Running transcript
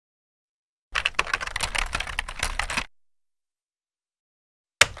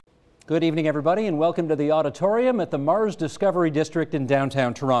Good evening, everybody, and welcome to the auditorium at the MaRS Discovery District in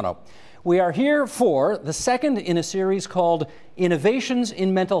downtown Toronto. We are here for the second in a series called Innovations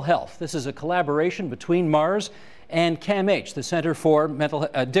in Mental Health. This is a collaboration between MaRS and CAMH, the Center for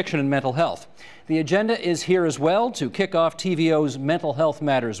Addiction and Mental Health. The agenda is here as well to kick off TVO's Mental Health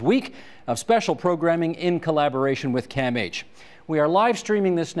Matters Week of special programming in collaboration with CAMH. We are live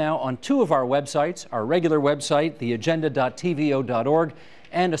streaming this now on two of our websites, our regular website, theagenda.tvo.org,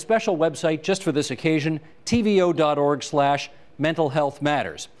 and a special website just for this occasion, tvo.org/mental health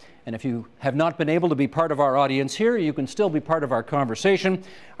matters. And if you have not been able to be part of our audience here, you can still be part of our conversation.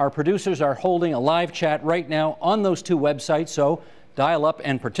 Our producers are holding a live chat right now on those two websites, so dial up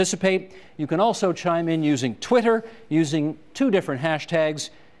and participate. You can also chime in using Twitter, using two different hashtags,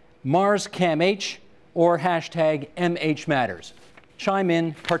 MaRS-CAMH or hashtag MHMatters. Chime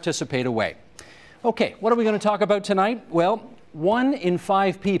in, participate away. Okay, what are we going to talk about tonight? Well, 1 in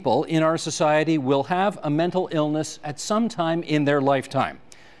 5 people in our society will have a mental illness at some time in their lifetime.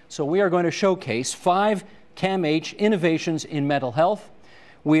 So we are going to showcase 5 CAMH innovations in mental health.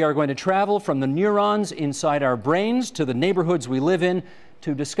 We are going to travel from the neurons inside our brains to the neighborhoods we live in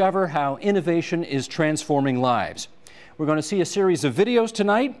to discover how innovation is transforming lives. We're going to see a series of videos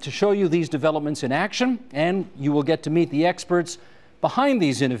tonight to show you these developments in action, and you will get to meet the experts behind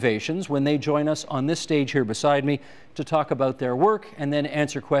these innovations when they join us on this stage here beside me to talk about their work and then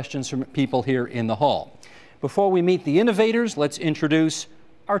answer questions from people here in the hall. Before we meet the innovators, let's introduce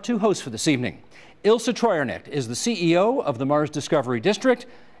our two hosts for this evening. Ilse Treuernicht is the CEO of the MaRS Discovery District,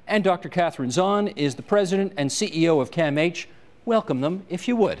 and Dr. Catherine Zahn is the President and CEO of CAMH. Welcome them, if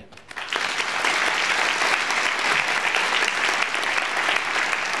you would.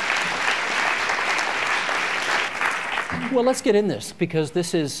 Well, let's get in this, because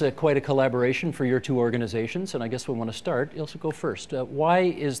this is quite a collaboration for your two organizations, and I guess we want to start. Ilse, go first. Why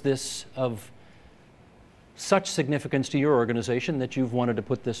is this of such significance to your organization that you've wanted to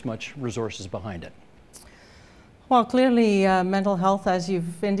put this much resources behind it? Well, clearly mental health, as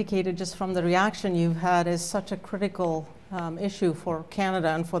you've indicated just from the reaction you've had, is such a critical issue for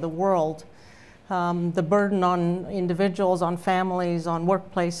Canada and for the world. The burden on individuals, on families, on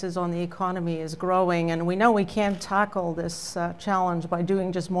workplaces, on the economy is growing, and we know we can't tackle this challenge by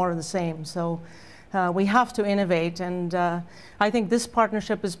doing just more of the same. So we have to innovate, and I think this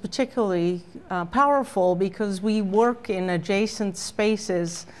partnership is particularly powerful because we work in adjacent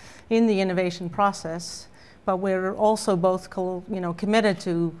spaces in the innovation process, but we're also both committed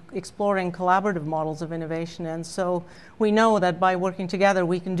to exploring collaborative models of innovation, and so we know that by working together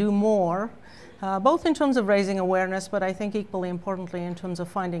we can do more. Both in terms of raising awareness, but I think equally importantly in terms of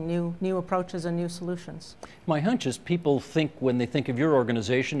finding new approaches and new solutions. My hunch is people think when they think of your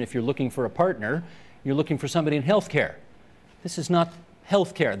organization, if you're looking for a partner, you're looking for somebody in healthcare. This is not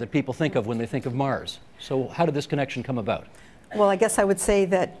healthcare that people think of when they think of MaRS. So how did this connection come about? Well, I guess I would say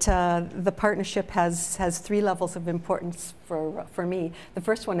that the partnership has 3 levels of importance for me. The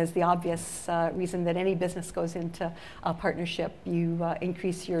first one is the obvious reason that any business goes into a partnership. You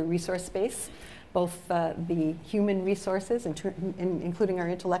increase your resource base, both the human resources, including our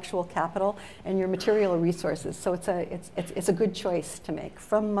intellectual capital, and your material resources. So it's a good choice to make.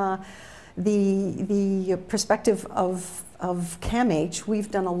 From the perspective of CAMH,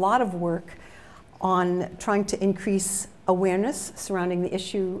 we've done a lot of work on trying to increase awareness surrounding the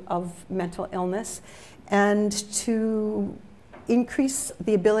issue of mental illness and to increase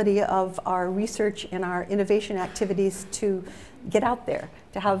the ability of our research and our innovation activities to get out there,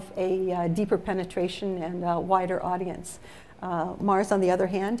 to have a deeper penetration and a wider audience. MaRS, on the other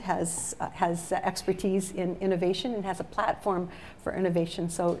hand, has expertise in innovation and has a platform for innovation.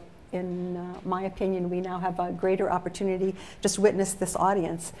 So in my opinion, we now have a greater opportunity, just witness this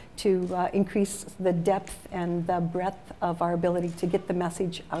audience, to increase the depth and the breadth of our ability to get the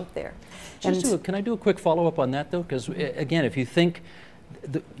message out there. Can I do a quick follow-up on that, though? Because again, if you think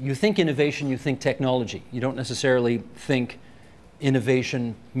innovation, you think technology. You don't necessarily think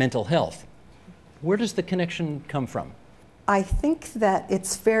innovation, mental health. Where does the connection come from? I think that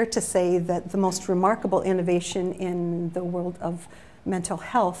it's fair to say that the most remarkable innovation in the world of mental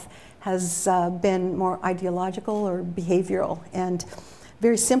health has been more ideological or behavioral. And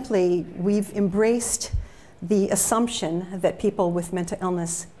very simply, we've embraced the assumption that people with mental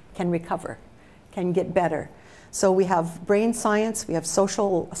illness can recover, can get better. So we have brain science, we have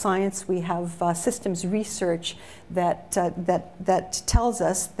social science, we have systems research that tells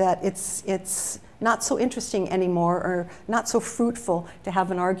us that it's not so interesting anymore, or not so fruitful to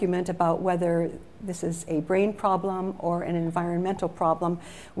have an argument about whether this is a brain problem or an environmental problem.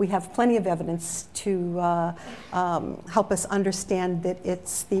 We have plenty of evidence to help us understand that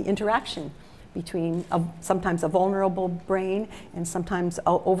it's the interaction between sometimes a vulnerable brain and sometimes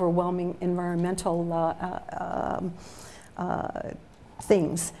overwhelming environmental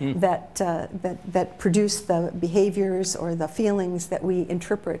things that produce the behaviors or the feelings that we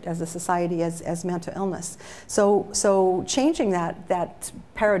interpret as a society as mental illness. So changing that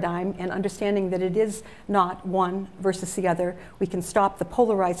paradigm and understanding that it is not one versus the other, we can stop the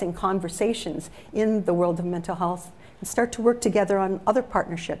polarizing conversations in the world of mental health and start to work together on other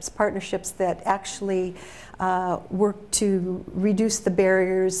partnerships that actually work to reduce the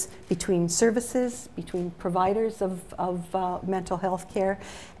barriers between services, between providers of mental health care,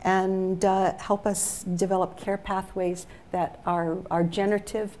 and help us develop care pathways that are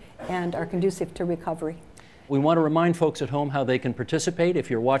generative and are conducive to recovery. We want to remind folks at home how they can participate if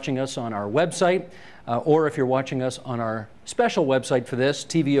you're watching us on our website or if you're watching us on our special website for this,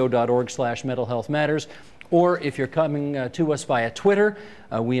 tvo.org/mentalhealthmatters. Or if you're coming to us via Twitter,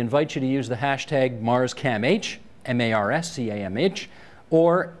 we invite you to use the hashtag MaRS-CAMH, MaRS-CAMH,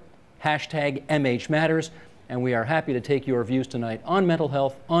 or hashtag MHMatters. And we are happy to take your views tonight on mental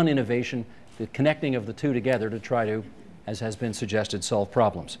health, on innovation, the connecting of the two together to try to, as has been suggested, solve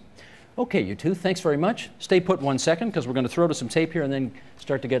problems. Okay, you two, thanks very much. Stay put 1 second, because we're going to throw to some tape here and then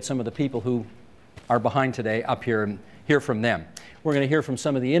start to get some of the people who are behind today up here and hear from them. We're going to hear from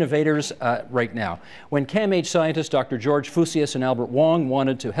some of the innovators right now. When CAMH scientists Dr. George Fusius and Albert Wong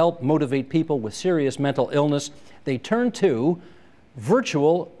wanted to help motivate people with serious mental illness, they turned to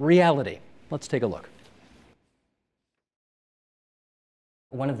virtual reality. Let's take a look.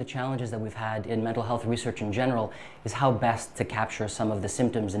 One of the challenges that we've had in mental health research in general is how best to capture some of the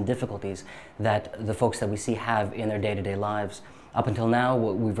symptoms and difficulties that the folks that we see have in their day-to-day lives. Up until now,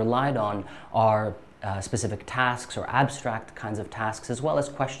 what we've relied on are specific tasks or abstract kinds of tasks, as well as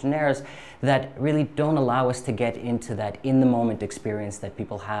questionnaires that really don't allow us to get into that in-the-moment experience that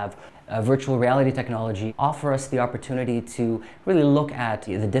people have. Virtual reality technology offer us the opportunity to really look at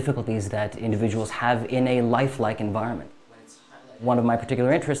the difficulties that individuals have in a lifelike environment. One of my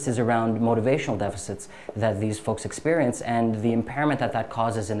particular interests is around motivational deficits that these folks experience and the impairment that that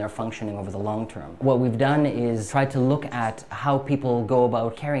causes in their functioning over the long term. What we've done is try to look at how people go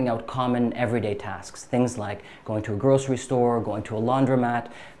about carrying out common everyday tasks, things like going to a grocery store, going to a laundromat,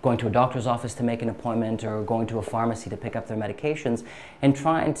 going to a doctor's office to make an appointment, or going to a pharmacy to pick up their medications, and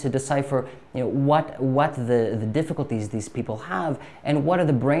trying to decipher what the difficulties these people have and what are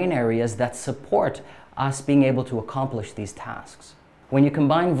the brain areas that support us being able to accomplish these tasks. When you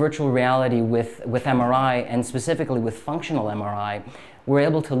combine virtual reality with MRI, and specifically with functional MRI, we're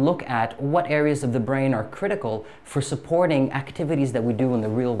able to look at what areas of the brain are critical for supporting activities that we do in the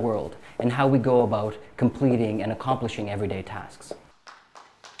real world and how we go about completing and accomplishing everyday tasks.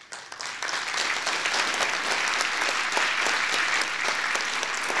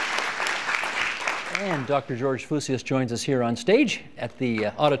 And Dr. George Fusius joins us here on stage at the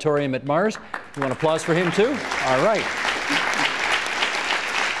auditorium at MaRS. You want applause for him too? All right.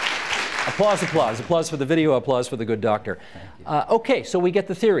 Applause, applause. Applause for the video, applause for the good doctor. Okay, so we get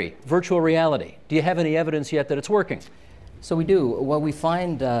the theory, virtual reality. Do you have any evidence yet that it's working? So we do. What we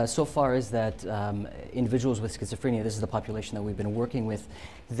find so far is that individuals with schizophrenia, this is the population that we've been working with,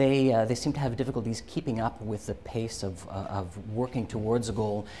 they seem to have difficulties keeping up with the pace of working towards a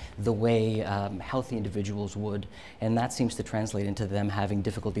goal the way healthy individuals would, and that seems to translate into them having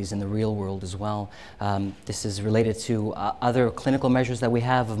difficulties in the real world as well. This is related to other clinical measures that we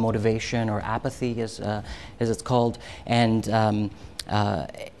have of motivation or apathy, as it's called, and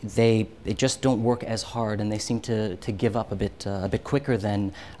they just don't work as hard, and they seem to give up a bit quicker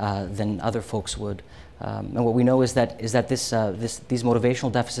than other folks would. And what we know is that these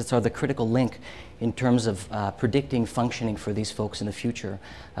motivational deficits are the critical link in terms of predicting functioning for these folks in the future,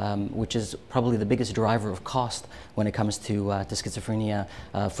 which is probably the biggest driver of cost when it comes to schizophrenia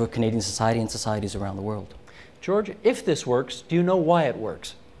for Canadian society and societies around the world. George, if this works, do you know why it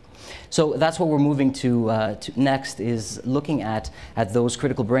works? So that's what we're moving to next, is looking at those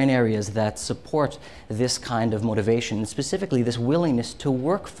critical brain areas that support this kind of motivation, and specifically this willingness to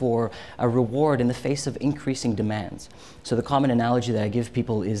work for a reward in the face of increasing demands. So the common analogy that I give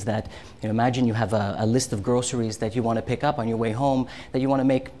people is that, imagine you have a list of groceries that you want to pick up on your way home that you want to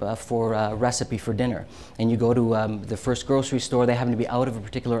make for a recipe for dinner. And you go to the first grocery store, they happen to be out of a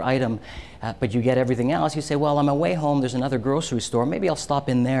particular item, but you get everything else. You say, well, on my way home, there's another grocery store. Maybe I'll stop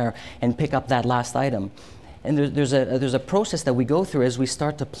in there and pick up that last item. And there's a process that we go through as we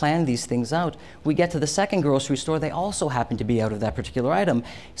start to plan these things out. We get to the second grocery store, they also happen to be out of that particular item.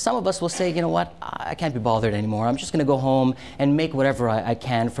 Some of us will say, you know what, I can't be bothered anymore. I'm just going to go home and make whatever I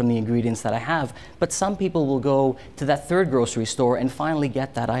can from the ingredients that I have. But some people will go to that third grocery store and finally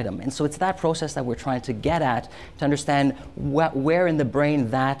get that item. And so it's that process that we're trying to get at, to understand where in the brain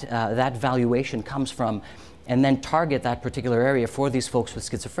that valuation comes from, and then target that particular area for these folks with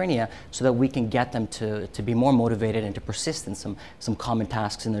schizophrenia so that we can get them to be more motivated and to persist in some common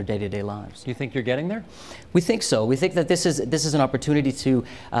tasks in their day-to-day lives. Do you think you're getting there? We think so. We think that this is an opportunity to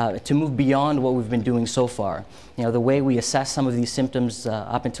move beyond what we've been doing so far. You know, the way we assess some of these symptoms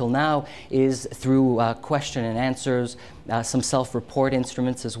up until now is through question and answers, some self-report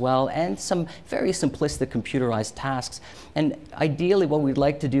instruments as well, and some very simplistic computerized tasks. And ideally what we'd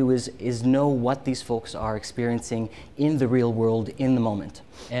like to do is know what these folks are experiencing in the real world in the moment.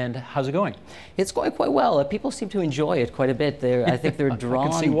 And how's it going? It's going quite well. People seem to enjoy it quite a bit. I think they're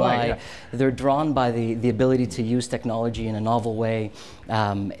they're drawn by the ability to use technology in a novel way.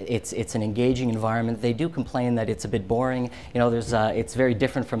 It's an engaging environment. They do complain that it's a bit boring. You know, it's very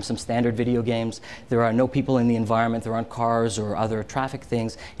different from some standard video games. There are no people in the environment. There aren't cars or other traffic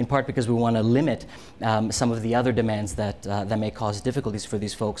things, in part because we want to limit some of the other demands that may cause difficulties for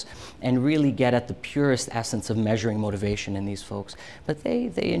these folks, and really get at the purest essence of measuring motivation in these folks. But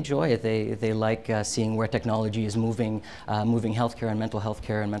they enjoy it. They like seeing where technology is moving healthcare and mental health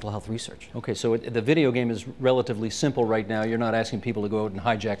care and mental health research. Okay, so the video game is relatively simple right now. You're not asking people to go out and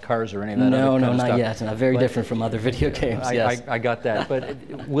hijack cars or any of that No, other kind of not stuff. yet. Not very different from other video games. Yes. I got that. But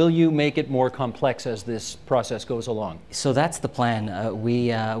will you make it more complex as this process goes along? So that's the plan.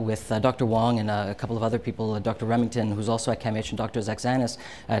 We, with Dr. Wong and a couple of other people, Dr. Remington, who's also at CAMH, and Dr. Zaxanis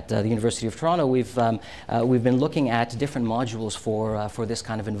at the University of Toronto, we've been looking at different modules for this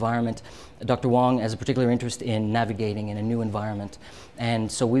kind of environment. Dr. Wong has a particular interest in navigating in a new environment.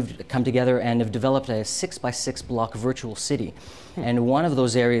 And so we've come together and have developed a 6x6 block virtual city. And one of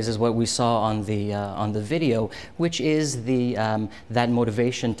those areas is what we saw on the video, which is that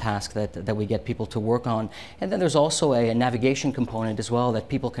motivation task that we get people to work on. And then there's also a navigation component as well, that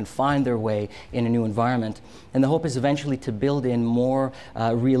people can find their way in a new environment. And the hope is eventually to build in more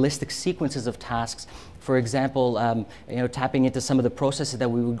realistic sequences of tasks. For example, tapping into some of the processes that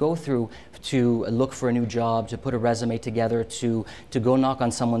we would go through to look for a new job, to put a resume together, to go knock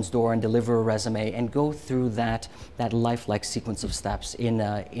on someone's door and deliver a resume, and go through that lifelike sequence of steps in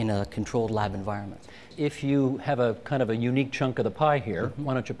a controlled lab environment. If you have a kind of a unique chunk of the pie here,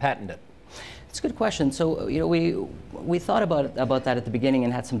 why don't you patent it? It's a good question. So, we thought about that at the beginning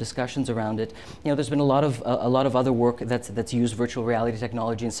and had some discussions around it. There's been a lot of other work that's used virtual reality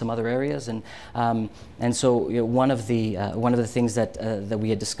technology in some other areas, and so one of the things that we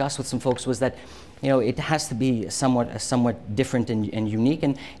had discussed with some folks was that it has to be somewhat different and unique,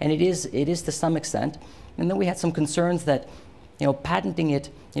 and it is to some extent. And then we had some concerns that patenting it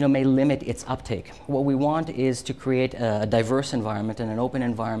may limit its uptake. What we want is to create a diverse environment and an open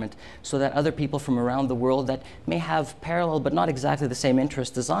environment so that other people from around the world that may have parallel but not exactly the same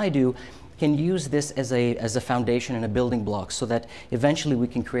interests as I do can use this as a foundation and a building block, so that eventually we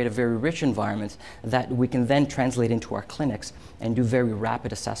can create a very rich environment that we can then translate into our clinics and do very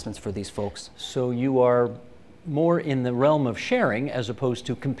rapid assessments for these folks. So you are more in the realm of sharing as opposed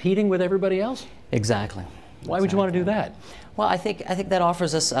to competing with everybody else? Exactly. Why would you want to do that? Well, I think that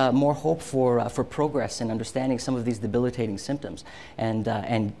offers us more hope for progress in understanding some of these debilitating symptoms,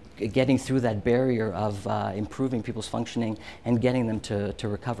 and getting through that barrier of improving people's functioning and getting them to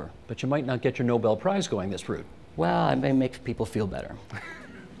recover. But you might not get your Nobel Prize going this route. Well, it may make people feel better.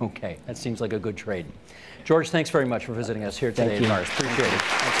 Okay, that seems like a good trade. George, thanks very much for visiting us here today at MaRS. Appreciate it.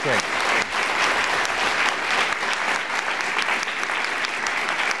 That's great.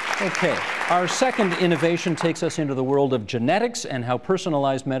 Okay, our second innovation takes us into the world of genetics and how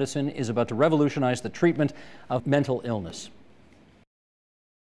personalized medicine is about to revolutionize the treatment of mental illness.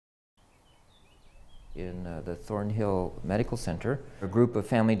 In the Thornhill Medical Center, a group of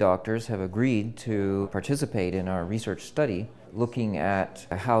family doctors have agreed to participate in our research study looking at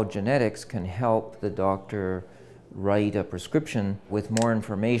how genetics can help the doctor write a prescription with more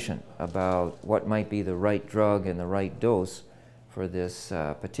information about what might be the right drug and the right dose for this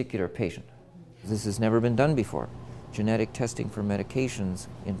particular patient. This has never been done before, genetic testing for medications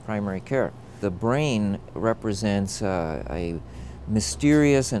in primary care. The brain represents a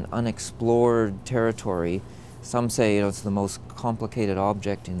mysterious and unexplored territory. Some say it's the most complicated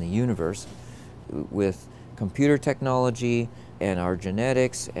object in the universe. With computer technology and our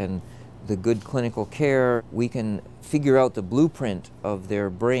genetics and the good clinical care, we can figure out the blueprint of their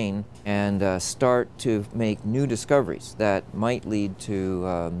brain and start to make new discoveries that might lead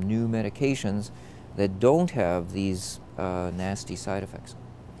to new medications that don't have these nasty side effects.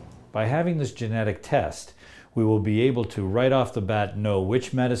 By having this genetic test, we will be able to right off the bat know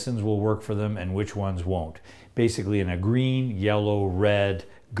which medicines will work for them and which ones won't. Basically in a green, yellow, red,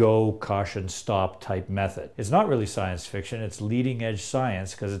 go, caution, stop type method. It's not really science fiction, it's leading edge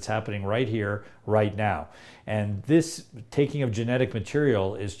science because it's happening right here, right now. And this taking of genetic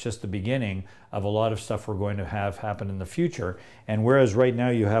material is just the beginning of a lot of stuff we're going to have happen in the future. And whereas right now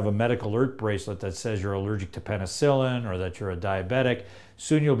you have a medical alert bracelet that says you're allergic to penicillin or that you're a diabetic,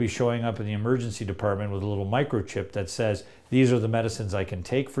 soon you'll be showing up in the emergency department with a little microchip that says, these are the medicines I can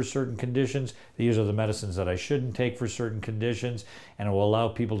take for certain conditions, these are the medicines that I shouldn't take for certain conditions, and it will allow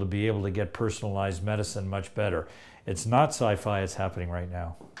people to be able to get personalized medicine much better. It's not sci-fi, it's happening right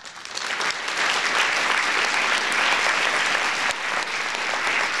now.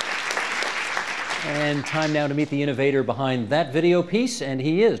 And time now to meet the innovator behind that video piece, and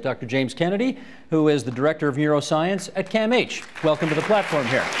he is Dr. James Kennedy, who is the Director of Neuroscience at CAMH. Welcome to the platform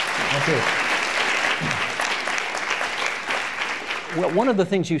here. Thank you. Well, one of the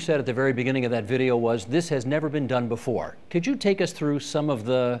things you said at the very beginning of that video was this has never been done before. Could you take us through some of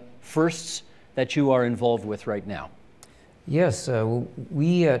the firsts that you are involved with right now? Yes,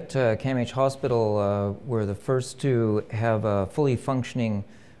 we at CAMH Hospital were the first to have a fully functioning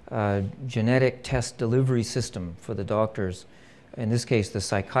genetic test delivery system for the doctors. In this case, the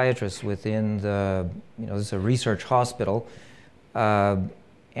psychiatrists within the, this is a research hospital. We're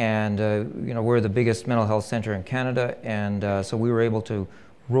the biggest mental health center in Canada, and so we were able to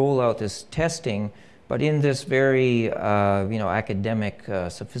roll out this testing, but in this very, academic,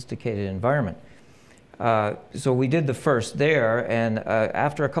 sophisticated environment. So we did the first there, and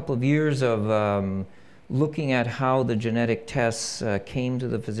after a couple of years of looking at how the genetic tests came to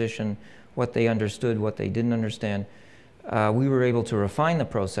the physician, what they understood, what they didn't understand, we were able to refine the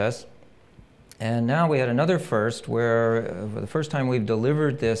process. And now we had another first where for the first time we've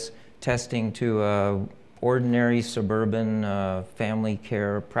delivered this testing to an ordinary suburban family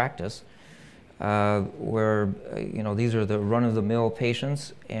care practice where these are the run-of-the-mill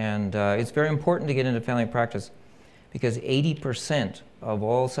patients, and it's very important to get into family practice because 80% of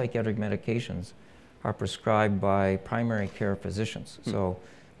all psychiatric medications are prescribed by primary care physicians. So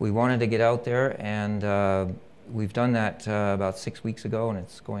we wanted to get out there, and we've done that about 6 weeks ago, and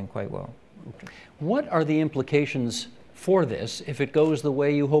it's going quite well. Okay. What are the implications for this if it goes the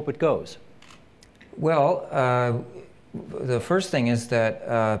way you hope it goes? Well, the first thing is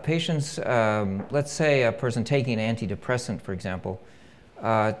that patients, let's say a person taking an antidepressant, for example,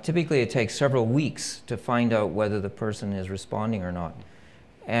 typically it takes several weeks to find out whether the person is responding or not.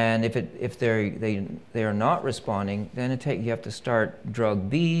 And if they are not responding, then you have to start drug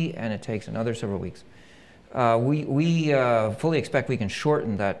B, and it takes another several weeks. We fully expect we can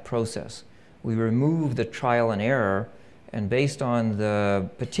shorten that process. We remove the trial and error, and based on the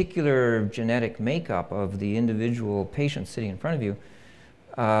particular genetic makeup of the individual patient sitting in front of you,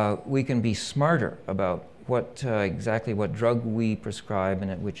 we can be smarter about exactly what drug we prescribe and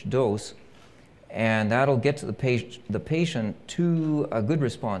at which dose, and that'll get to the patient to a good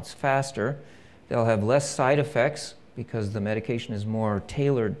response faster. They'll have less side effects because the medication is more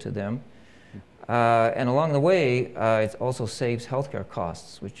tailored to them. And along the way, it also saves healthcare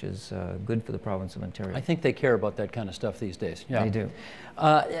costs, which is good for the province of Ontario. I think they care about that kind of stuff these days. Yeah. They do.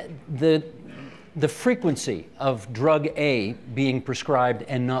 The frequency of drug A being prescribed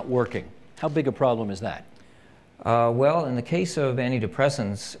and not working, how big a problem is that? Well, in the case of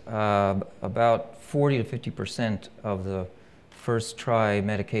antidepressants, about 40 to 50% of the first try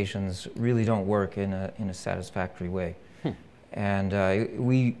medications really don't work in a satisfactory way. And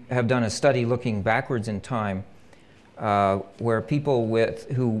we have done a study looking backwards in time where people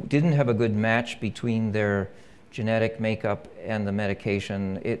who didn't have a good match between their genetic makeup and the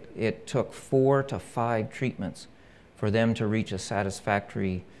medication, it took 4 to 5 treatments for them to reach a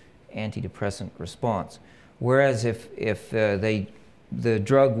satisfactory antidepressant response. Whereas if the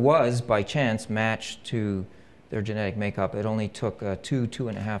drug was by chance matched to their genetic makeup, it only took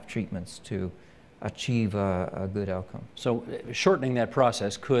 2.5 treatments to achieve a good outcome. So shortening that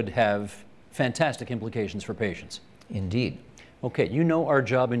process could have fantastic implications for patients. Indeed. Okay, you know our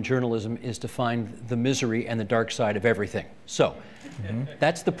job in journalism is to find the misery and the dark side of everything. So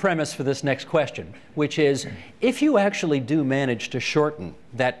that's the premise for this next question, which is if you actually do manage to shorten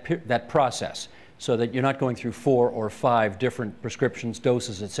that process so that you're not going through 4 or 5 different prescriptions,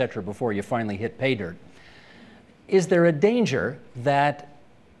 doses, etc., before you finally hit pay dirt, is there a danger that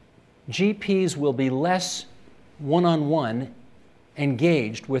GPs will be less one-on-one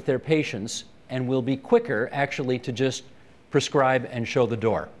engaged with their patients and will be quicker actually to just prescribe and show the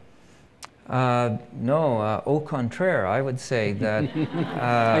door. No, au contraire, I would say that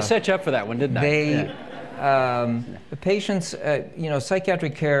I set you up for that one, didn't I? The patients,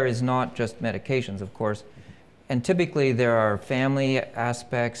 psychiatric care is not just medications, of course, and typically there are family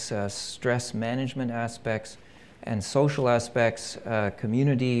aspects, stress management aspects, and social aspects,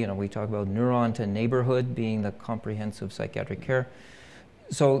 community. We talk about neuron to neighborhood being the comprehensive psychiatric care.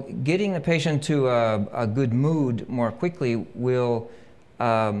 So getting the patient to a good mood more quickly will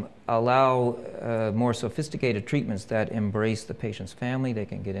allow more sophisticated treatments that embrace the patient's family. They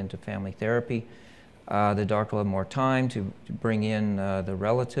can get into family therapy. The doctor will have more time to bring in the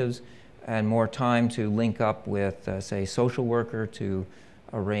relatives and more time to link up with, say, social worker to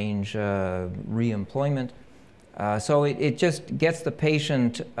arrange re-employment. So it just gets the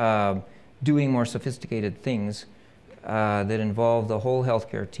patient doing more sophisticated things that involve the whole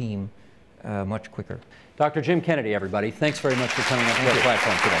healthcare team much quicker. Dr. Jim Kennedy, everybody, thanks very much for coming up to the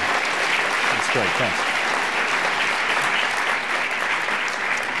platform today. That's great, thanks.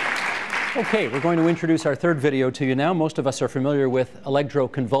 Okay, we're going to introduce our third video to you now. Most of us are familiar with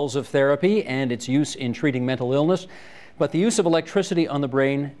electroconvulsive therapy and its use in treating mental illness, but the use of electricity on the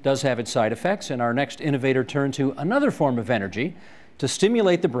brain does have its side effects, and our next innovator turned to another form of energy to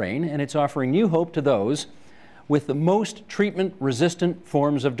stimulate the brain, and it's offering new hope to those with the most treatment-resistant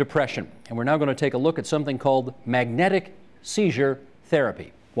forms of depression. And we're now going to take a look at something called magnetic seizure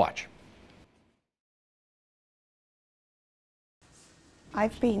therapy. Watch.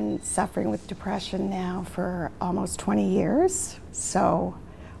 I've been suffering with depression now for almost 20 years. So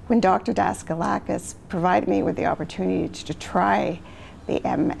when Dr. Daskalakis provided me with the opportunity to try the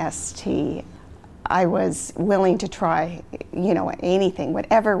MST, I was willing to try, anything,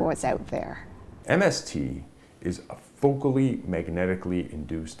 whatever was out there. MST is a focally magnetically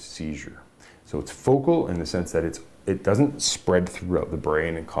induced seizure. So it's focal in the sense that it doesn't spread throughout the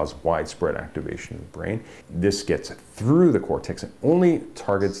brain and cause widespread activation of the brain. This gets through the cortex and only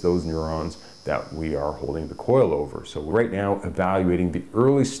targets those neurons that we are holding the coil over. So right now, evaluating the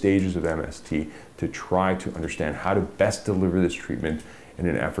early stages of MST to try to understand how to best deliver this treatment in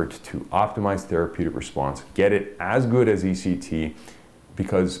an effort to optimize therapeutic response, get it as good as ECT,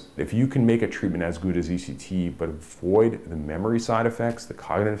 because if you can make a treatment as good as ECT but avoid the memory side effects, the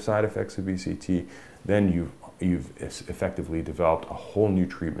cognitive side effects of ECT, then you've effectively developed a whole new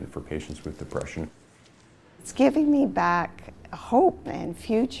treatment for patients with depression. It's giving me back hope and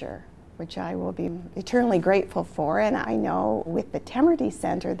future, which I will be eternally grateful for. And I know with the Temerty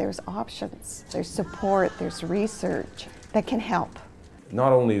Center, there's options, there's support, there's research that can help.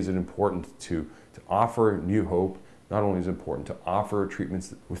 Not only is it important to offer new hope, not only is it important to offer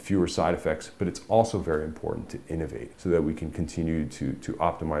treatments with fewer side effects, but it's also very important to innovate so that we can continue to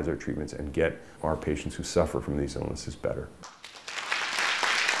optimize our treatments and get our patients who suffer from these illnesses better.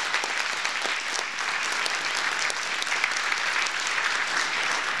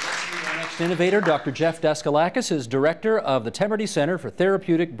 Our next innovator, Dr. Jeff Daskalakis, is director of the Temerty Center for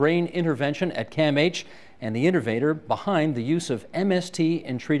Therapeutic Brain Intervention at CAMH and the innovator behind the use of MST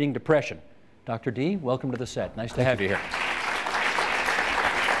in treating depression. Dr. D, welcome to the set. Nice to have you here.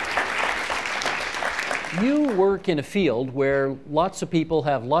 You work in a field where lots of people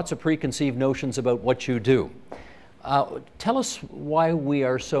have lots of preconceived notions about what you do. Tell us why we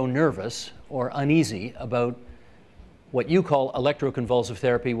are so nervous or uneasy about what you call electroconvulsive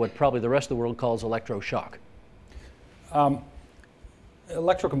therapy, what probably the rest of the world calls electroshock.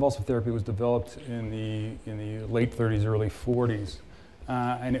 Electroconvulsive therapy was developed in the late 30s, early 40s.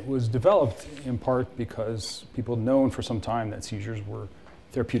 And it was developed in part because people had known for some time that seizures were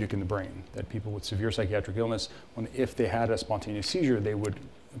therapeutic in the brain, that people with severe psychiatric illness, if they had a spontaneous seizure, they would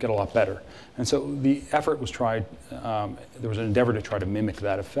get a lot better. And so the effort was tried, there was an endeavor to try to mimic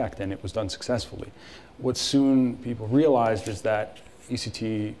that effect, and it was done successfully. What soon people realized is that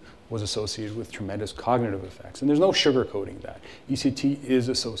ECT was associated with tremendous cognitive effects. And there's no sugarcoating that. ECT is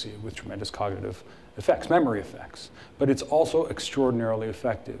associated with tremendous cognitive effects, memory effects, but it's also extraordinarily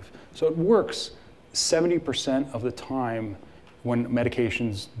effective. So it works 70% of the time when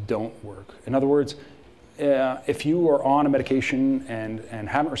medications don't work. In other words, if you are on a medication and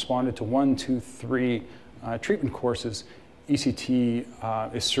haven't responded to 1, 2, 3 treatment courses,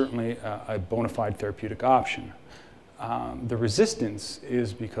 ECT is certainly a bona fide therapeutic option. The resistance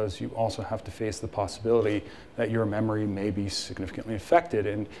is because you also have to face the possibility that your memory may be significantly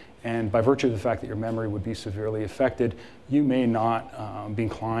affected, and by virtue of the fact that your memory would be severely affected, you may not be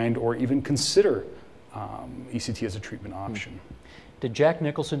inclined or even consider ECT as a treatment option. Did Jack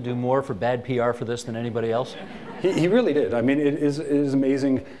Nicholson do more for bad PR for this than anybody else? He really did. I mean, it is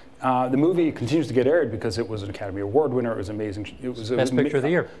amazing. The movie continues to get aired because it was an Academy Award winner. It was amazing. It was Best Picture of the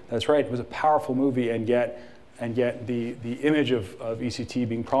Year. That's right. It was a powerful movie, and yet the image of ECT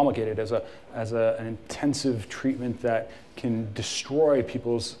being promulgated as an intensive treatment that can destroy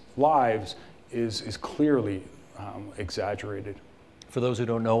people's lives is clearly exaggerated. For those who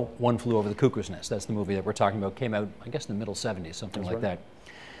don't know, One Flew Over the Cuckoo's Nest, that's the movie that we're talking about, came out, I guess, in the middle 70s, something like that.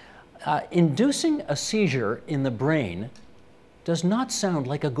 Inducing a seizure in the brain does not sound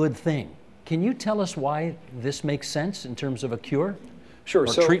like a good thing. Can you tell us why this makes sense in terms of a cure? Sure.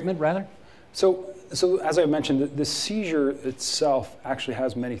 Or treatment, rather? So as I mentioned, the seizure itself actually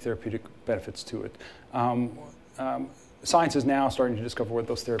has many therapeutic benefits to it. Science is now starting to discover what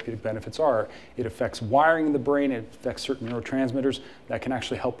those therapeutic benefits are. It affects wiring in the brain, it affects certain neurotransmitters that can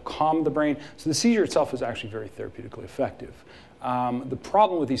actually help calm the brain. So the seizure itself is actually very therapeutically effective. The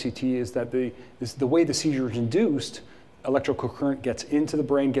problem with ECT is that the way the seizure is induced, electrical current gets into the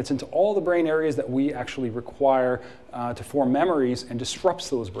brain, gets into all the brain areas that we actually require to form memories, and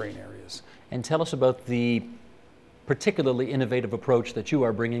disrupts those brain areas. And tell us about the particularly innovative approach that you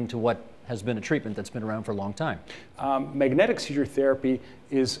are bringing to what has been a treatment that's been around for a long time. Magnetic seizure therapy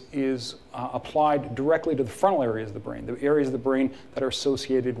is applied directly to the frontal areas of the brain, the areas of the brain that are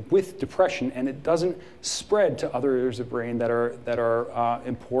associated with depression, and it doesn't spread to other areas of the brain that are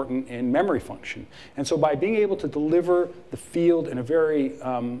important in memory function. And so by being able to deliver the field in a very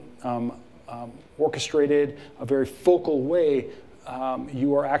orchestrated, a very focal way,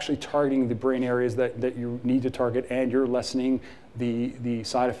 you are actually targeting the brain areas that you need to target, and you're lessening the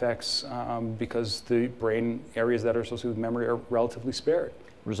side effects because the brain areas that are associated with memory are relatively spared.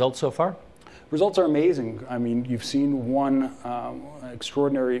 Results so far? Results are amazing. I mean, you've seen one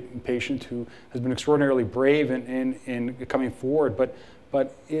extraordinary patient who has been extraordinarily brave in coming forward, but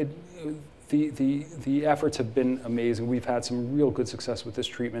the efforts have been amazing. We've had some real good success with this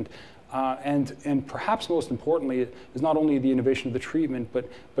treatment. And perhaps most importantly is not only the innovation of the treatment, but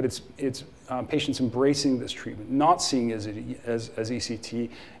it's patients embracing this treatment, not seeing it as ECT,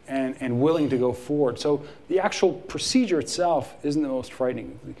 and willing to go forward. So the actual procedure itself isn't the most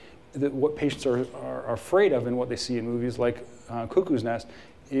frightening. What patients are afraid of, and what they see in movies like Cuckoo's Nest,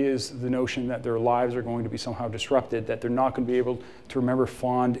 is the notion that their lives are going to be somehow disrupted, that they're not going to be able to remember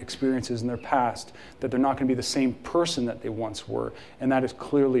fond experiences in their past, that they're not going to be the same person that they once were. And that is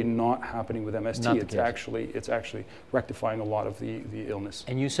clearly not happening with MST. It's actually rectifying a lot of the illness.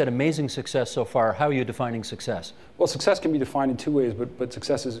 And you said amazing success so far. How are you defining success? Well, success can be defined in two ways, but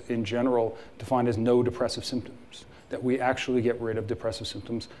success is in general defined as no depressive symptoms, that we actually get rid of depressive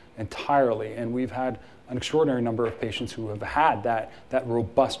symptoms entirely. And we've had an extraordinary number of patients who have had that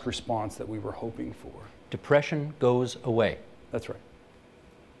robust response that we were hoping for. Depression goes away. That's right.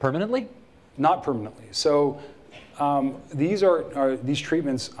 Permanently? Not permanently. So these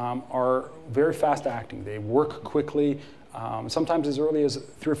treatments are very fast acting. They work quickly, sometimes as early as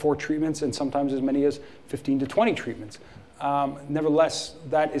 3 or 4 treatments, and sometimes as many as 15 to 20 treatments. Nevertheless,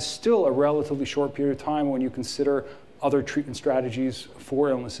 that is still a relatively short period of time when you consider other treatment strategies for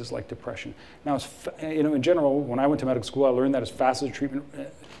illnesses like depression. Now, in general, when I went to medical school, I learned that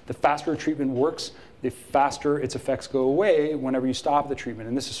the faster a treatment works, the faster its effects go away whenever you stop the treatment.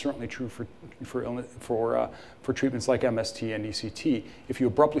 And this is certainly true for treatments like MST and ECT. If you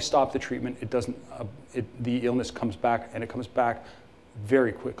abruptly stop the treatment, the illness comes back, and it comes back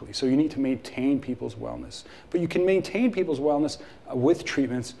very quickly. So you need to maintain people's wellness. But you can maintain people's wellness with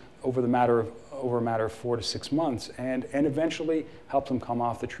treatments over a matter of 4 to 6 months, and eventually help them come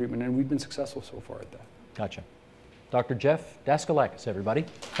off the treatment. And we've been successful so far at that. Gotcha. Dr. Jeff Daskalakis, everybody.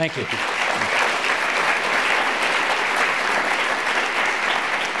 Thank you.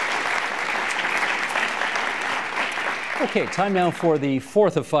 Okay, time now for the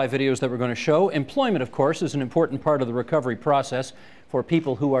 4th of 5 videos that we're going to show. Employment, of course, is an important part of the recovery process for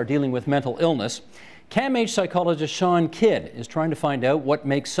people who are dealing with mental illness. CAMH psychologist Sean Kidd is trying to find out what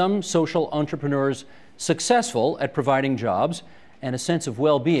makes some social entrepreneurs successful at providing jobs and a sense of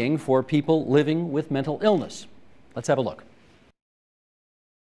well-being for people living with mental illness. Let's have a look.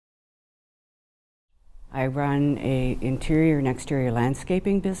 I run an interior and exterior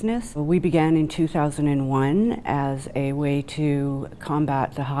landscaping business. We began in 2001 as a way to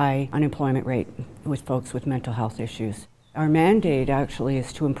combat the high unemployment rate with folks with mental health issues. Our mandate actually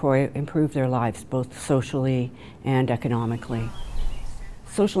is to improve their lives, both socially and economically.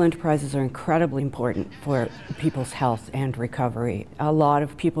 Social enterprises are incredibly important for people's health and recovery. A lot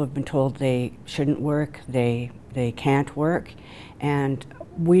of people have been told they shouldn't work, they can't work, and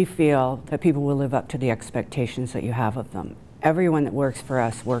we feel that people will live up to the expectations that you have of them. everyone that works for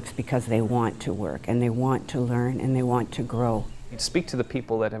us works because they want to work and they want to learn and they want to grow. Speak to the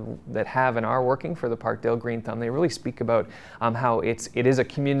people that have and are working for the Parkdale Green Thumb. They really speak about how it is a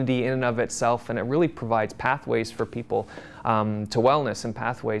community in and of itself, and it really provides pathways for people to wellness and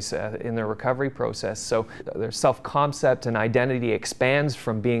pathways in their recovery process. So their self-concept and identity expands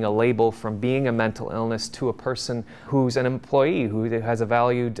from being a label, from being a mental illness, to a person who's an employee, who has a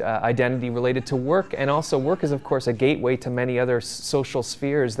valued identity related to work. And also work is, of course, a gateway to many other social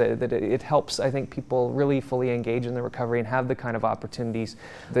spheres that it helps, I think, people really fully engage in the recovery and have the kind of opportunities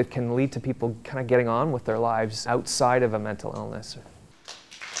that can lead to people kind of getting on with their lives outside of a mental illness.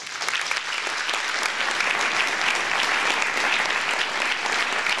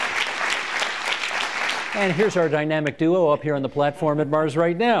 And here's our dynamic duo up here on the platform at MaRS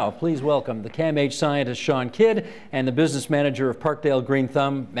right now. Please welcome the CAMH scientist Sean Kidd and the business manager of Parkdale Green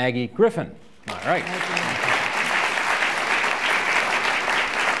Thumb, Maggie Griffin. All right.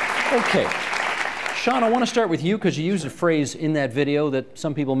 Okay. Sean, I want to start with you because you used a phrase in that video that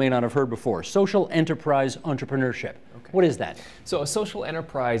some people may not have heard before: social enterprise entrepreneurship. Okay. What is that? So a social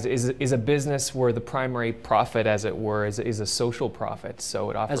enterprise is a business where the primary profit, as it were, is a social profit.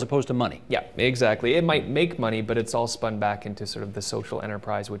 So it offers, as opposed to money. Yeah, exactly. It might make money, but it's all spun back into sort of the social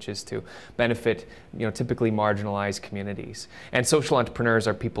enterprise, which is to benefit, typically marginalized communities. And social entrepreneurs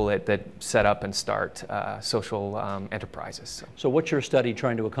are people that set up and start social enterprises. So what's your study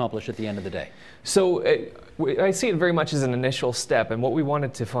trying to accomplish at the end of the day? So I see it very much as an initial step, and what we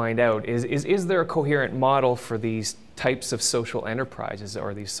wanted to find out is there a coherent model for these types of social enterprises,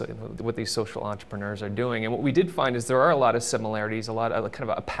 or what these social entrepreneurs are doing. And what we did find is there are a lot of similarities, a lot of kind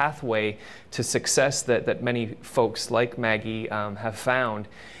of a pathway to success that many folks like Maggie have found.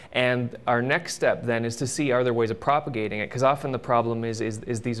 And our next step then is to see, are there ways of propagating it? Because often the problem is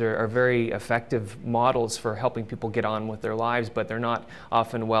these are very effective models for helping people get on with their lives, but they're not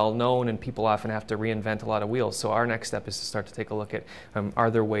often well known, and people often have to reinvent a lot of wheels. So our next step is to start to take a look at, are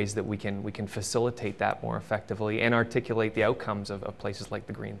there ways that we can facilitate that more effectively and articulate the outcomes of places like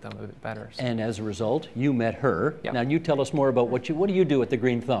the Green Thumb a bit better. So. And as a result, you met her. Yep. Now you tell us more about what do you do at the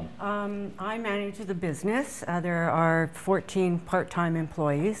Green Thumb? I manage the business. There are 14 part-time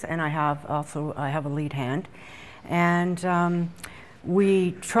employees, and I have a lead hand, and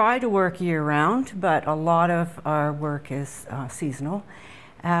we try to work year-round, but a lot of our work is seasonal.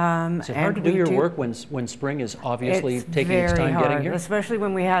 Is it hard to do your work when spring is obviously taking its time getting here? Especially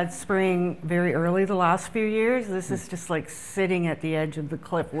when we had spring very early the last few years. This is just like sitting at the edge of the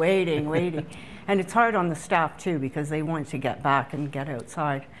cliff, waiting. And it's hard on the staff too, because they want to get back and get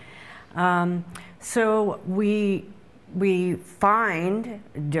outside. So we find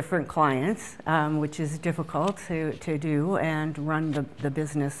different clients, which is difficult to do, and run the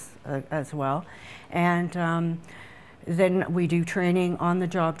business as well. And then we do training,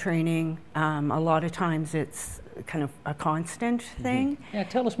 on-the-job training. A lot of times it's kind of a constant thing. Yeah,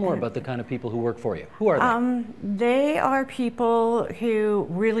 tell us more about the kind of people who work for you. Who are they? They are people who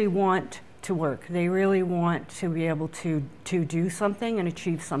really want to work. They really want to be able to do something and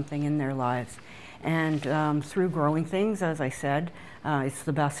achieve something in their lives. And through growing things, as I said, it's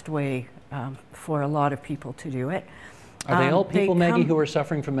the best way for a lot of people to do it. Are they all people, Maggie, who are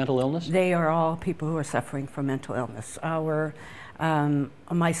suffering from mental illness? They are all people who are suffering from mental illness,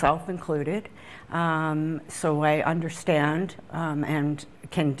 myself included. So I understand and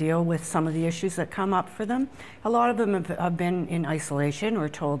can deal with some of the issues that come up for them. A lot of them have been in isolation or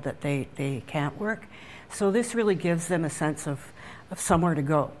told that they can't work. So this really gives them a sense of somewhere to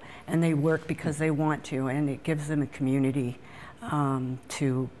go. And they work because they want to, and it gives them a community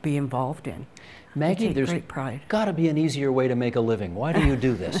to be involved in. Maggie, there's got to be an easier way to make a living. Why do you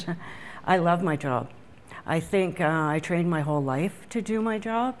do this? I love my job. I think I trained my whole life to do my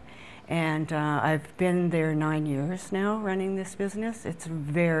job, and I've been there 9 years now running this business. It's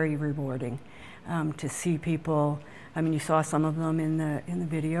very rewarding to see people. I mean, you saw some of them in the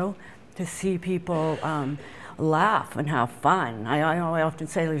video. To see people laugh and have fun. I often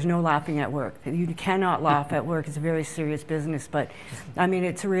say there's no laughing at work. You cannot laugh at work. It's a very serious business, but I mean,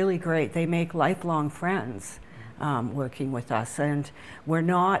 it's really great. They make lifelong friends working with us, and we're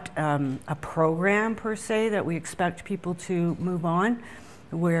not a program per se that we expect people to move on.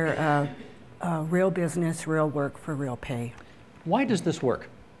 We're real business, real work for real pay. Why does this work?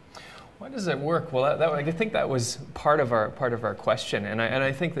 Why does it work? Well, I think that was part of our question, and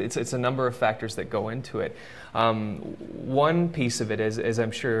I think that it's a number of factors that go into it. One piece of it is, as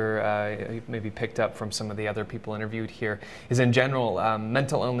I'm sure you maybe picked up from some of the other people interviewed here, is in general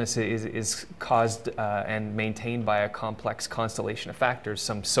mental illness is caused and maintained by a complex constellation of factors,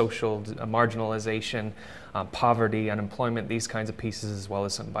 some social marginalization, poverty, unemployment, these kinds of pieces, as well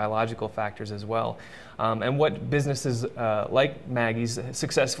as some biological factors as well. And what businesses like Maggie's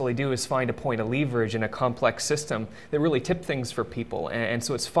successfully do is find a point of leverage in a complex system that really tip things for people. And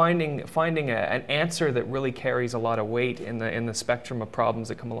so it's finding an answer that really carries a lot of weight in the spectrum of problems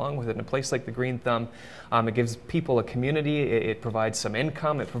that come along with it. In a place like the Green Thumb, it gives people a community, it provides some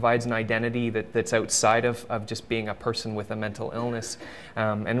income, it provides an identity that's outside of just being a person with a mental illness,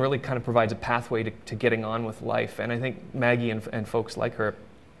 and really kind of provides a pathway to getting on with life. And I think Maggie and folks like her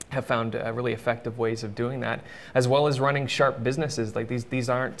have found really effective ways of doing that, as well as running sharp businesses. Like these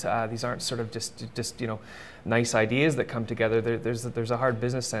aren't sort of just you know, nice ideas that come together. There's a hard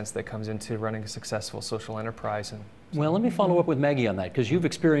business sense that comes into running a successful social enterprise. And well, let me follow up with Maggie on that, because you've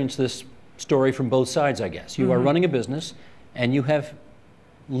experienced this story from both sides, I guess. You are running a business, and you have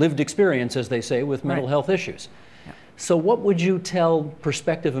lived experience, as they say, with mental health issues. Yeah. So what would you tell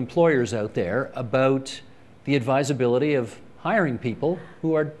prospective employers out there about the advisability of hiring people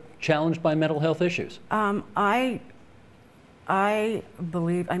who are challenged by mental health issues? I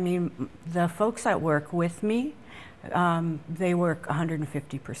believe, I mean, the folks that work with me, they work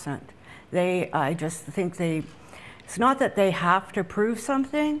 150%. I just think it's not that they have to prove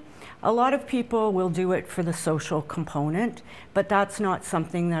something. A lot of people will do it for the social component, but that's not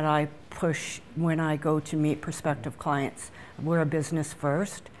something that I push when I go to meet prospective clients. We're a business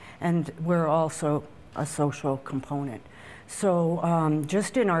first, and we're also a social component. So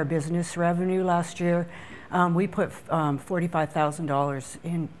just in our business revenue last year, we put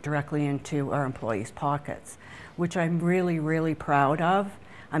 $45,000 directly into our employees' pockets, which I'm really, really proud of.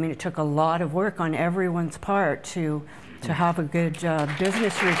 I mean, it took a lot of work on everyone's part to have a good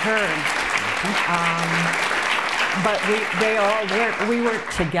business return. But we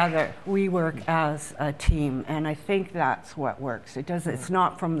work together. We work as a team, and I think that's what works. It's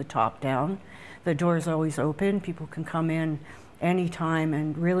not from the top down. The door's always open. People can come in anytime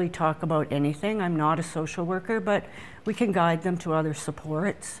and really talk about anything. I'm not a social worker, but we can guide them to other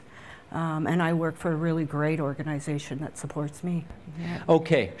supports. And I work for a really great organization that supports me. Yeah.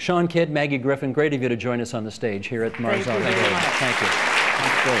 Okay, Sean Kidd, Maggie Griffin, great of you to join us on the stage here at MaRS. Thank you very much. Thank you.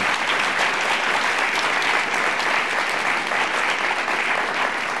 That's great.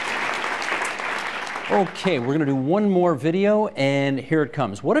 Okay, we're going to do one more video, and here it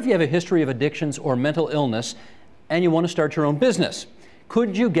comes. What if you have a history of addictions or mental illness and you want to start your own business?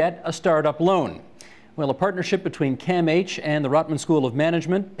 Could you get a startup loan? Well, a partnership between CAMH and the Rotman School of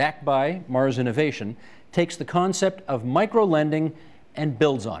Management, backed by MaRS Innovation, takes the concept of micro-lending and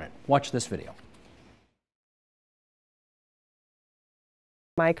builds on it. Watch this video.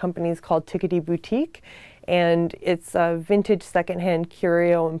 My company is called Tickety Boutique, and it's a vintage secondhand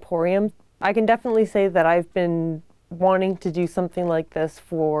curio emporium. I can definitely say that I've been wanting to do something like this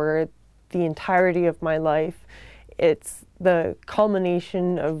for the entirety of my life. It's the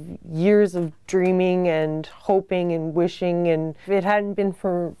culmination of years of dreaming and hoping and wishing, and if it hadn't been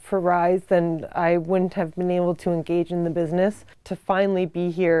for Rise, then I wouldn't have been able to engage in the business. To finally be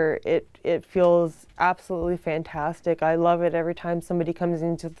here, it feels absolutely fantastic. I love it every time somebody comes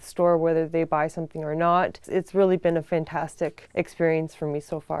into the store, whether they buy something or not. It's really been a fantastic experience for me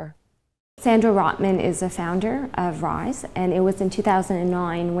so far. Sandra Rotman is the founder of Rise, and it was in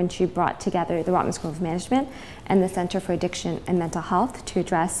 2009 when she brought together the Rotman School of Management and the Center for Addiction and Mental Health to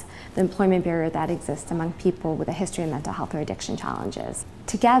address the employment barrier that exists among people with a history of mental health or addiction challenges.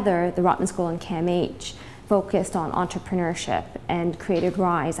 Together, the Rotman School and CAMH focused on entrepreneurship and created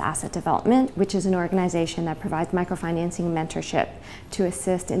Rise Asset Development, which is an organization that provides microfinancing and mentorship to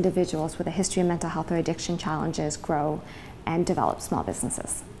assist individuals with a history of mental health or addiction challenges grow and develop small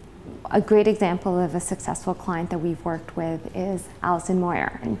businesses. A great example of a successful client that we've worked with is Allison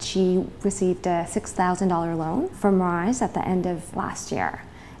Moyer, and she received a $6,000 loan from Rise at the end of last year.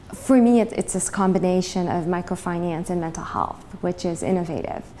 For me, it's this combination of microfinance and mental health, which is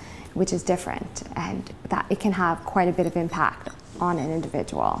innovative, which is different, and that it can have quite a bit of impact on an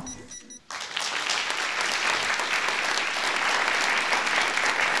individual.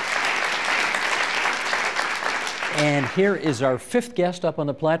 And here is our fifth guest up on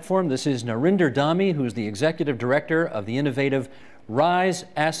the platform. This is Narinder Dhami, who's the Executive Director of the innovative Rise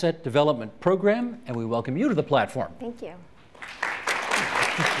Asset Development Program, and we welcome you to the platform. Thank you.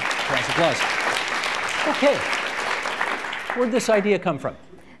 Applause. Okay, where'd this idea come from?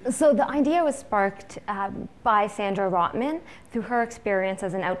 So the idea was sparked by Sandra Rotman through her experience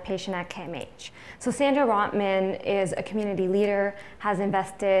as an outpatient at CAMH. So Sandra Rotman is a community leader, has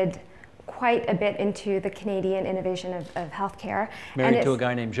invested quite a bit into the Canadian innovation of healthcare. Married to a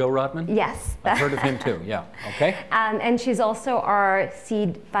guy named Joe Rotman? Yes. I've heard of him too, yeah. Okay. And she's also our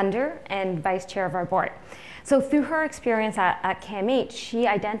seed funder and vice chair of our board. So through her experience at CAMH, she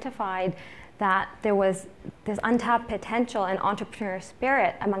identified that there was this untapped potential and entrepreneur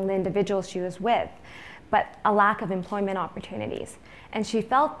spirit among the individuals she was with, but a lack of employment opportunities. And she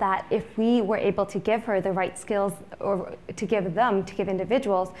felt that if we were able to give her the right skills, or to give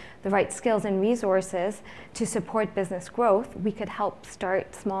individuals the right skills and resources to support business growth, we could help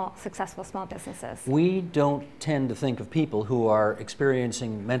start successful small businesses. We don't tend to think of people who are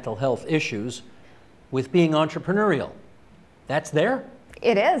experiencing mental health issues with being entrepreneurial. That's there?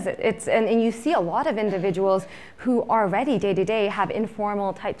 It is. And you see a lot of individuals who already day to day have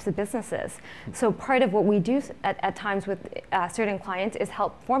informal types of businesses. So part of what we do at times with certain clients is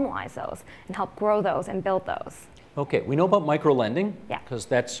help formalize those and help grow those and build those. Okay, we know about micro-lending, Yeah. because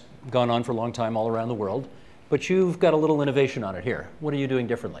that's gone on for a long time all around the world, but you've got a little innovation on it here. What are you doing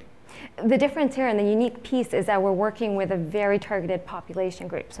differently? The difference here and the unique piece is that we're working with a very targeted population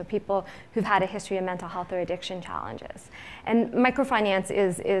group, so people who've had a history of mental health or addiction challenges. And microfinance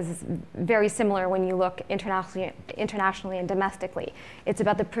is very similar when you look internationally and domestically. It's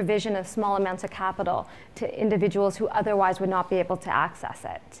about the provision of small amounts of capital to individuals who otherwise would not be able to access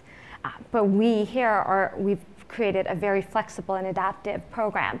it. But we've created a very flexible and adaptive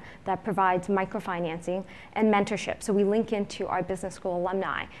program that provides microfinancing and mentorship. So we link into our business school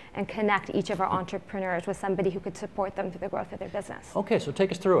alumni and connect each of our entrepreneurs with somebody who could support them through the growth of their business. Okay, so take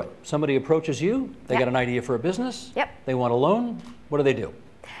us through it. Somebody approaches you, they got an idea for a business, they want a loan, what do they do?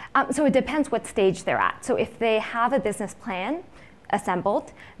 So it depends what stage they're at. So if they have a business plan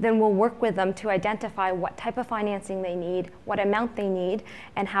assembled, then we'll work with them to identify what type of financing they need, what amount they need,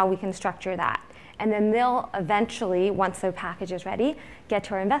 and how we can structure that. And then they'll eventually, once their package is ready, get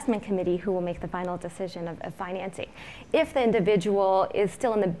to our investment committee who will make the final decision of financing. If the individual is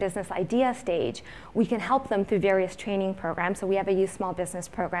still in the business idea stage, we can help them through various training programs. So we have a youth small business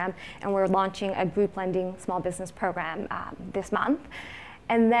program, and we're launching a group lending small business program this month.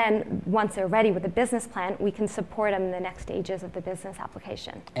 And then once they're ready with a business plan, we can support them in the next stages of the business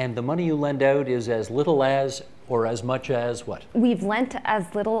application. And the money you lend out is as little as or as much as what? We've lent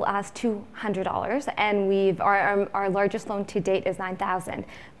as little as $200, and our largest loan to date is $9,000,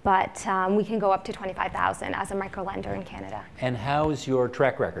 but we can go up to $25,000 as a micro lender in Canada. And how's your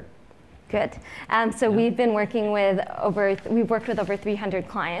track record? Good. So we've been working with we've worked with over 300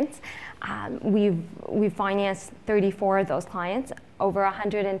 clients. We've financed 34 of those clients, over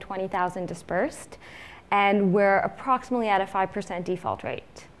 120,000 dispersed, and we're approximately at a 5% default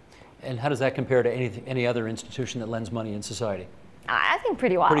rate. And how does that compare to any other institution that lends money in society? I think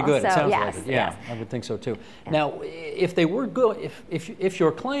pretty well. Pretty good. So, it sounds yes, like it. Yeah, yes. I would think so too. Yeah. Now, if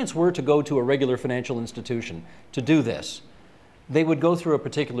your clients were to go to a regular financial institution to do this, they would go through a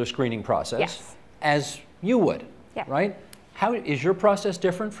particular screening process, as you would, right? How is your process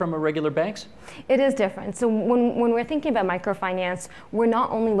different from a regular bank's? It is different. So when we're thinking about microfinance, we're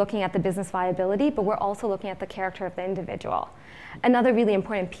not only looking at the business viability, but we're also looking at the character of the individual. Another really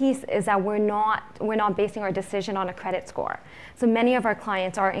important piece is that we're not basing our decision on a credit score. So many of our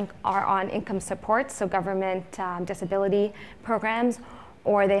clients are on income support, so government disability programs,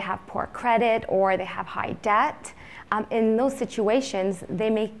 or they have poor credit, or they have high debt. In those situations,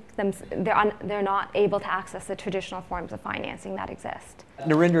 they're not able to access the traditional forms of financing that exist.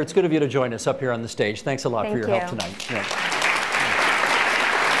 Narinder, it's good of you to join us up here on the stage. Thanks a lot for your help tonight. Yeah.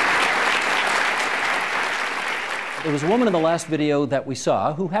 There was a woman in the last video that we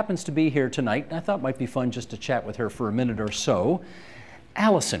saw who happens to be here tonight, and I thought it might be fun just to chat with her for a minute or so.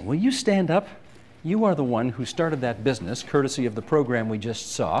 Allison, will you stand up? You are the one who started that business, courtesy of the program we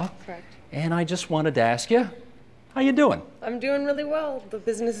just saw. Correct. And I just wanted to ask you, how you doing? I'm doing really well. The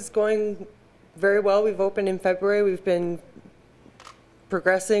business is going very well. We've opened in February. We've been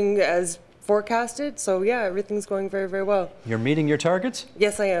progressing as forecasted. So yeah, everything's going very, very well. You're meeting your targets?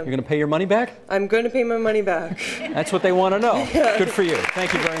 Yes, I am. You're going to pay your money back? I'm going to pay my money back. That's what they want to know. Good for you.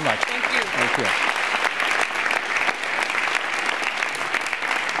 Thank you very much. Thank you. Thank you.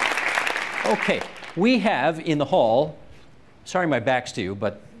 Okay, we have in the hall, sorry my back's to you,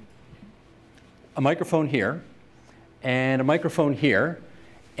 but a microphone here and a microphone here,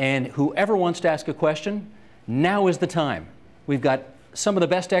 and whoever wants to ask a question, now is the time. We've got some of the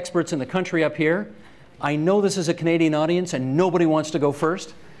best experts in the country up here. I know this is a Canadian audience and nobody wants to go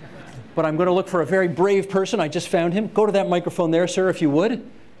first, but I'm going to look for a very brave person. I just found him. Go to that microphone there, sir, if you would.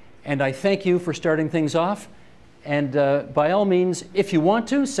 And I thank you for starting things off. And by all means, if you want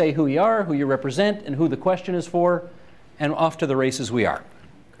to, say who you are, who you represent, and who the question is for, and off to the races we are.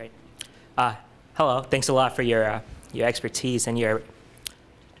 Great. Hello. Thanks a lot for your expertise and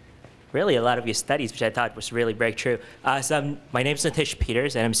really a lot of your studies, which I thought was really breakthrough. My name is Nitish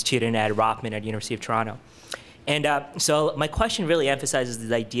Peters, and I'm a student at Rotman at University of Toronto. And so my question really emphasizes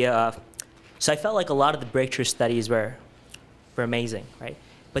the idea of, so I felt like a lot of the breakthrough studies were amazing, right?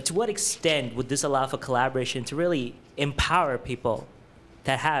 But to what extent would this allow for collaboration to really empower people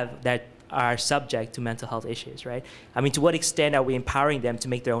that are subject to mental health issues, right? I mean, to what extent are we empowering them to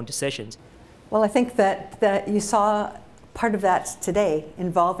make their own decisions? Well, I think that you saw part of that today,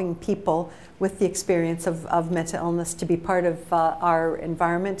 involving people with the experience of mental illness to be part of our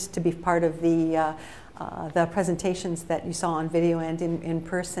environment, to be part of the presentations that you saw on video and in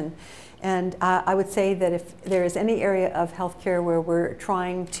person. And I would say that if there is any area of healthcare where we're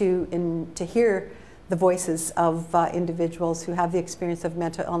trying to hear the voices of individuals who have the experience of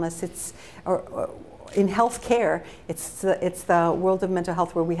mental illness, in healthcare, it's the world of mental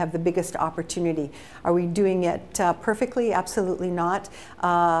health where we have the biggest opportunity. Are we doing it perfectly? Absolutely not.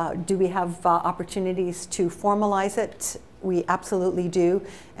 Do we have opportunities to formalize it? We absolutely do.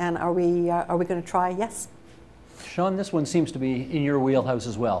 And are we going to try? Yes. Sean, this one seems to be in your wheelhouse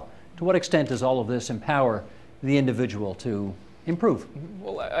as well. To what extent does all of this empower the individual to improve?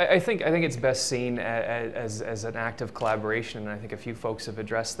 Well, I think it's best seen as an act of collaboration, and I think a few folks have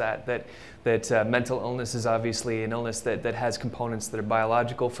addressed that mental illness is obviously an illness that has components that are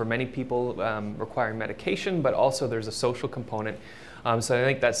biological for many people, requiring medication, but also there's a social component. So I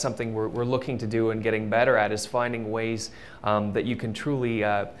think that's something we're looking to do and getting better at, is finding ways that you can truly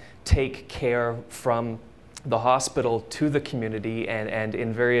take care from the hospital to the community and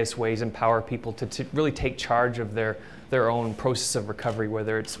in various ways empower people to really take charge of their own process of recovery,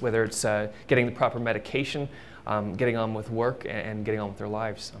 whether it's getting the proper medication, getting on with work, and getting on with their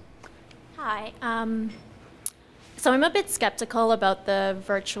lives. So. Hi. So I'm a bit skeptical about the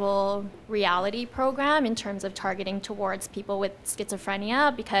virtual reality program in terms of targeting towards people with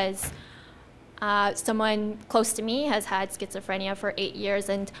schizophrenia, because someone close to me has had schizophrenia for 8 years,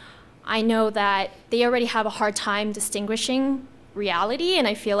 and I know that they already have a hard time distinguishing reality, and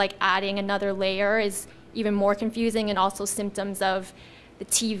I feel like adding another layer is even more confusing, and also symptoms of the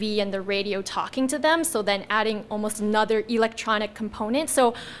TV and the radio talking to them, so then adding almost another electronic component.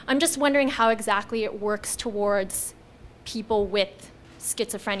 So I'm just wondering how exactly it works towards people with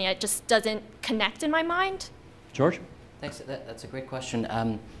schizophrenia. It just doesn't connect in my mind. George? Thanks, that's a great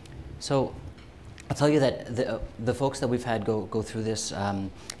question. So I'll tell you that the folks that we've had go through this,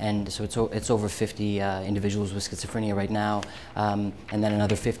 and so it's over 50 individuals with schizophrenia right now, and then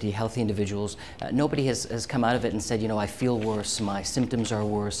another 50 healthy individuals. Nobody has come out of it and said, I feel worse, my symptoms are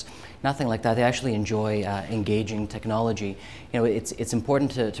worse. Nothing like that. They actually enjoy engaging technology. It's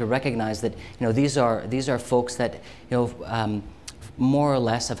important to recognize that these are folks that more or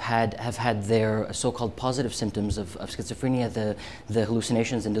less have had their so-called positive symptoms of schizophrenia, the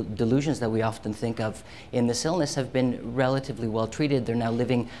hallucinations and delusions that we often think of in this illness, have been relatively well treated. They're now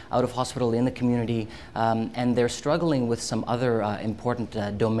living out of hospital in the community, and they're struggling with some other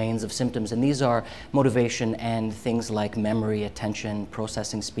important domains of symptoms, and these are motivation and things like memory, attention,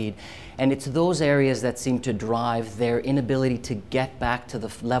 processing speed. And it's those areas that seem to drive their inability to get back to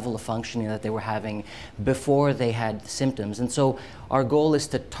the level of functioning that they were having before they had symptoms. And so our goal is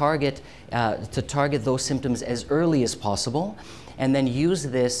to target those symptoms as early as possible, and then use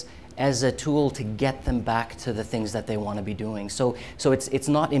this as a tool to get them back to the things that they want to be doing. So it's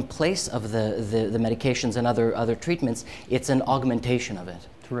not in place of the medications and other treatments. It's an augmentation of it.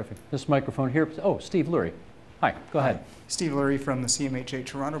 Terrific. This microphone here. Oh, Steve Lurie. Hi, go ahead. Steve Lurie from the CMHA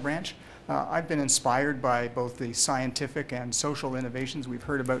Toronto branch. I've been inspired by both the scientific and social innovations we've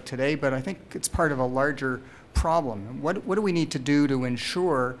heard about today, but I think it's part of a larger problem. What do we need to do to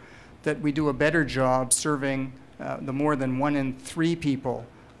ensure that we do a better job serving the more than 1 in 3 people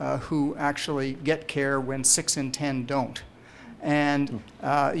who actually get care when 6 in 10 don't? And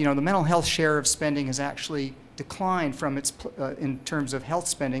the mental health share of spending has actually declined from its in terms of health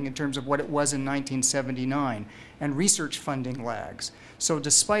spending, in terms of what it was in 1979, and research funding lags. So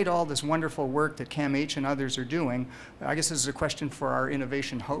despite all this wonderful work that CAMH and others are doing, I guess this is a question for our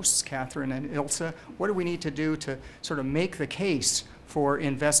innovation hosts, Catherine and Ilse. What do we need to do to sort of make the case for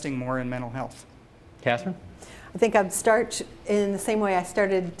investing more in mental health? Catherine? I think I'd start in the same way I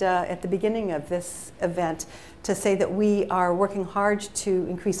started at the beginning of this event, to say that we are working hard to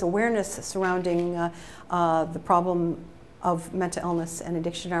increase awareness surrounding the problem of mental illness and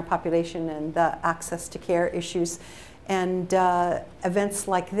addiction in our population, and the access to care issues. And events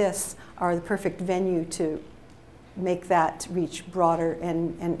like this are the perfect venue to make that reach broader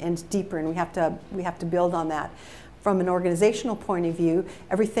and deeper, and we have to build on that. from an organizational point of view,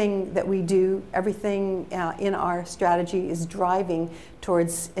 everything that we do, everything in our strategy is driving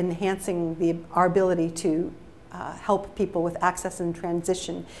towards enhancing our ability to help people with access and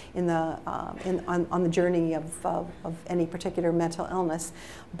transition in on the journey of any particular mental illness.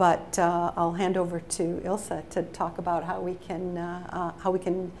 But I'll hand over to Ilse to talk about how we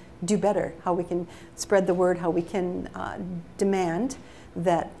can do better, how we can spread the word, how we can demand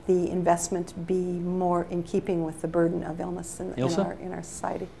that the investment be more in keeping with the burden of illness in our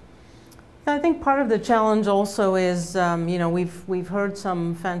society. I think part of the challenge also is, you know, we've heard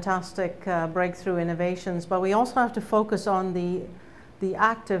some fantastic breakthrough innovations, but we also have to focus on the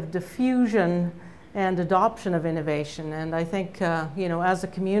active diffusion and adoption of innovation. And I think, you know, as a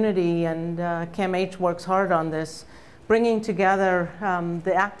community, and CAMH works hard on this, bringing together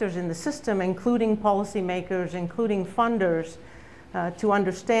the actors in the system, including policymakers, including funders, to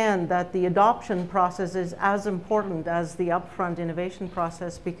understand that the adoption process is as important as the upfront innovation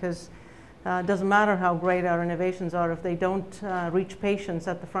process, because it doesn't matter how great our innovations are if they don't reach patients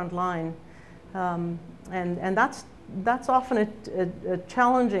at the front line. And that's often a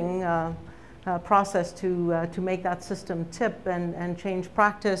challenging process to make that system tip and change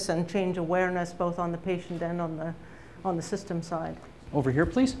practice and change awareness both on the patient and on the system side. Over here,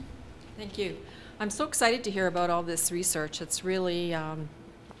 please. Thank you. I'm so excited to hear about all this research. It's really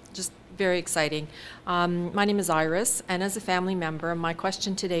just very exciting. My name is Iris, and as a family member, my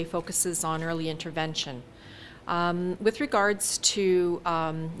question today focuses on early intervention. With regards to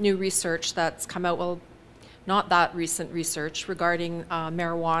new research that's come out, well, not that recent research regarding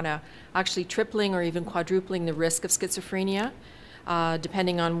marijuana actually tripling or even quadrupling the risk of schizophrenia,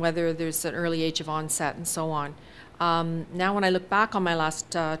 depending on whether there's an early age of onset and so on. Now when I look back on my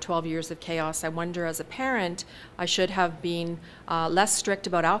last 12 years of chaos, I wonder, as a parent, I should have been less strict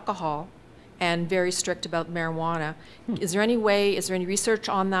about alcohol and very strict about marijuana. Is there any research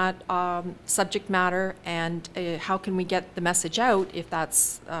on that subject matter, and how can we get the message out if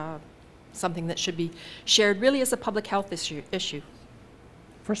that's something that should be shared really as a public health issue?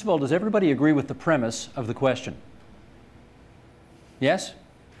 First of all, does everybody agree with the premise of the question? Yes?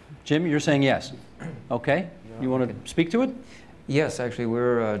 Jim, you're saying yes. Okay. You want to speak to it? Yes, actually,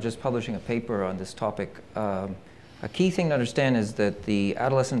 we're just publishing a paper on this topic. A key thing to understand is that the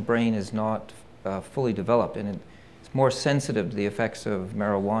adolescent brain is not fully developed, and it's more sensitive to the effects of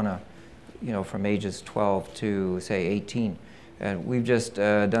marijuana, you know, from ages 12 to, say, 18. And we've just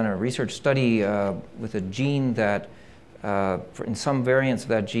done a research study with a gene that, in some variants of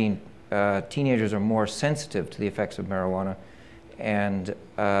that gene, teenagers are more sensitive to the effects of marijuana. And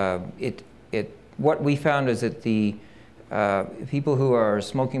what we found is that the people who are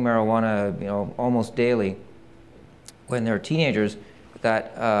smoking marijuana, you know, almost daily, when they're teenagers,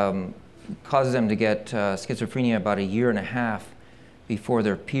 that causes them to get schizophrenia about a year and a half before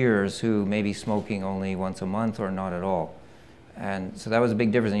their peers who may be smoking only once a month or not at all. And so that was a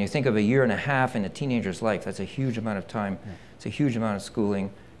big difference. And you think of a year and a half in a teenager's life, that's a huge amount of time. Yeah. It's a huge amount of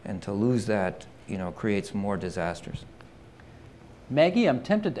schooling, and to lose that, you know, creates more disasters. Maggie, I'm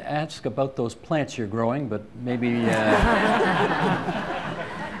tempted to ask about those plants you're growing, but maybe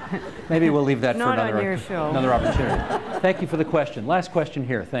maybe we'll leave that for another opportunity. Thank you for the question. Last question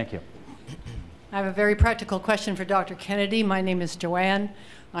here. Thank you. I have a very practical question for Dr. Kennedy. My name is Joanne.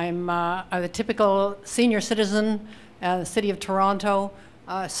 I'm a typical senior citizen in the city of Toronto.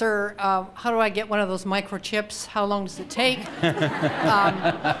 Sir, how do I get one of those microchips? How long does it take?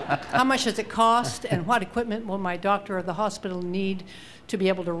 How much does it cost? And what equipment will my doctor or the hospital need to be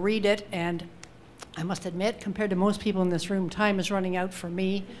able to read it? And I must admit, compared to most people in this room, time is running out for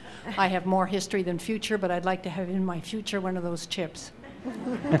me. I have more history than future, but I'd like to have in my future one of those chips.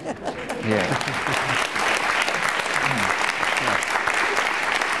 Yeah.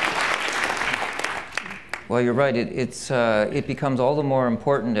 Well, you're right. It becomes all the more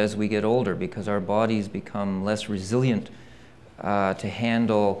important as we get older, because our bodies become less resilient to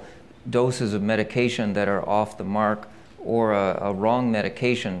handle doses of medication that are off the mark or a wrong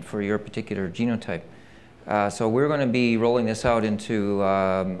medication for your particular genotype. So we're going to be rolling this out into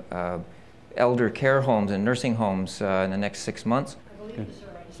elder care homes and nursing homes in the next 6 months. I believe you, sir.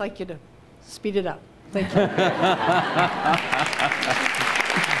 I'd just like you to speed it up. Thank you.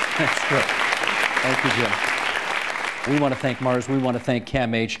 That's good. Thank you, Jim. We want to thank MaRS. We want to thank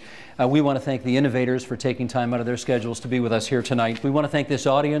CAMH. We want to thank the innovators for taking time out of their schedules to be with us here tonight. We want to thank this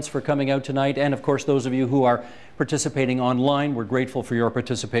audience for coming out tonight, and of course those of you who are participating online. We're grateful for your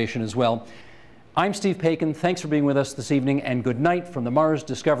participation as well. I'm Steve Paikin. Thanks for being with us this evening, and good night from the MaRS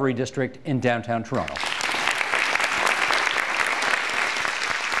Discovery District in downtown Toronto.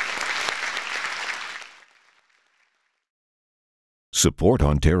 Support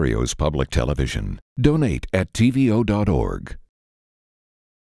Ontario's public television. Donate at tvo.org.